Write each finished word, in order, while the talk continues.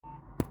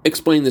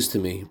Explain this to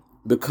me.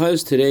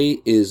 Because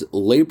today is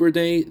Labor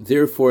Day,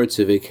 therefore it's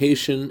a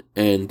vacation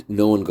and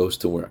no one goes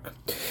to work.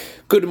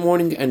 Good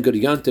morning and good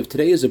Yantiv.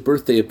 Today is the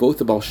birthday of both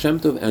the Baal Shem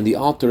Tov and the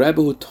Alter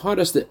Rebbe, who taught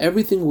us that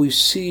everything we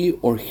see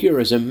or hear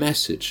is a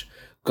message.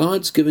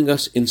 God's giving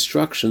us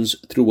instructions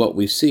through what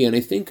we see. And I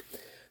think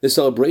the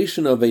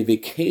celebration of a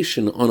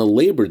vacation on a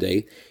Labor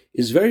Day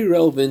is very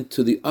relevant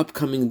to the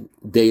upcoming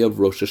day of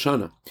Rosh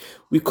Hashanah.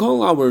 We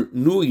call our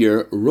new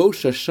year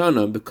Rosh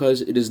Hashanah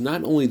because it is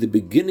not only the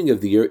beginning of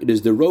the year, it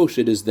is the Rosh,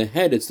 it is the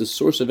head, it's the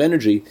source of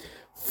energy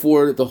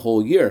for the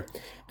whole year,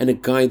 and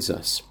it guides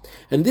us.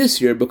 And this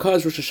year,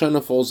 because Rosh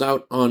Hashanah falls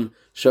out on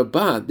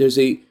Shabbat, there's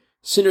a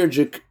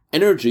synergic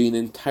energy in the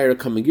entire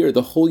coming year.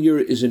 The whole year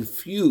is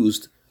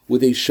infused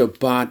with a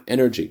Shabbat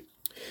energy.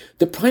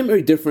 The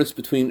primary difference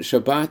between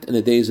Shabbat and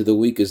the days of the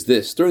week is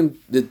this. During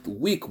the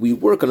week, we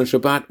work on a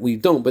Shabbat, we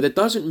don't. But that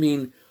doesn't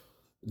mean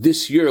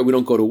this year we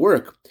don't go to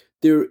work.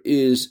 There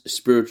is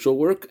spiritual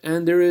work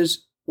and there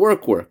is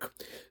work.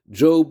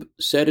 Job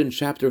said in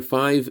chapter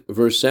 5,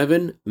 verse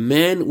 7,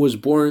 man was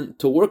born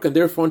to work, and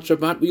therefore on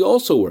Shabbat we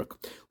also work.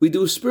 We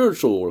do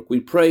spiritual work. We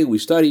pray, we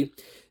study.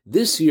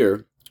 This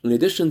year, in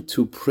addition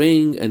to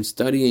praying and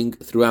studying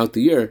throughout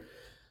the year,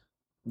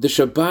 the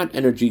Shabbat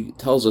energy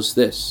tells us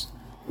this.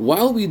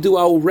 While we do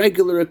our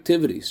regular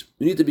activities,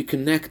 we need to be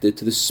connected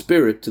to the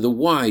spirit, to the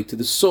why, to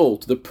the soul,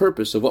 to the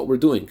purpose of what we're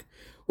doing.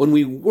 When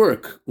we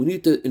work, we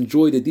need to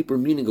enjoy the deeper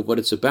meaning of what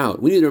it's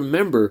about. We need to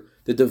remember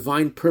the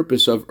divine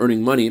purpose of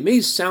earning money. It may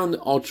sound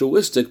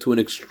altruistic to an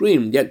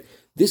extreme, yet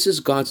this is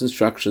God's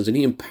instructions, and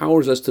He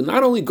empowers us to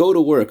not only go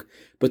to work,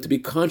 but to be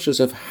conscious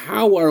of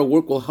how our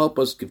work will help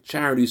us give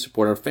charity,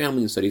 support our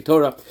family, and study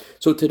Torah.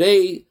 So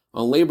today,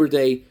 on Labor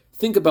Day,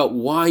 think about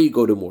why you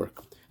go to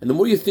work. And the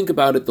more you think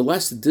about it, the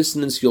less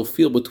dissonance you'll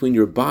feel between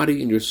your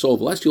body and your soul,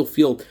 the less you'll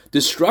feel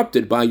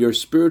disrupted by your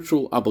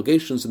spiritual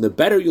obligations, and the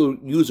better you'll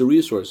use the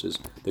resources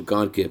that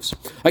God gives.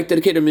 I'd like to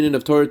dedicate a minute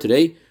of Torah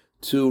today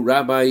to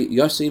Rabbi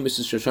Yossi and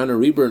Mrs. Shoshana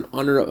Reber in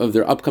honor of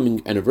their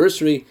upcoming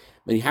anniversary.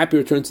 Many happy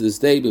returns to this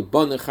day.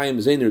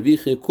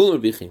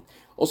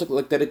 Also, I'd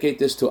like to dedicate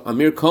this to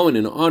Amir Cohen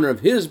in honor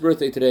of his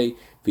birthday today.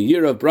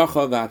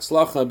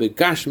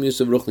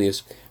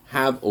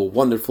 Have a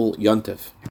wonderful Yontif.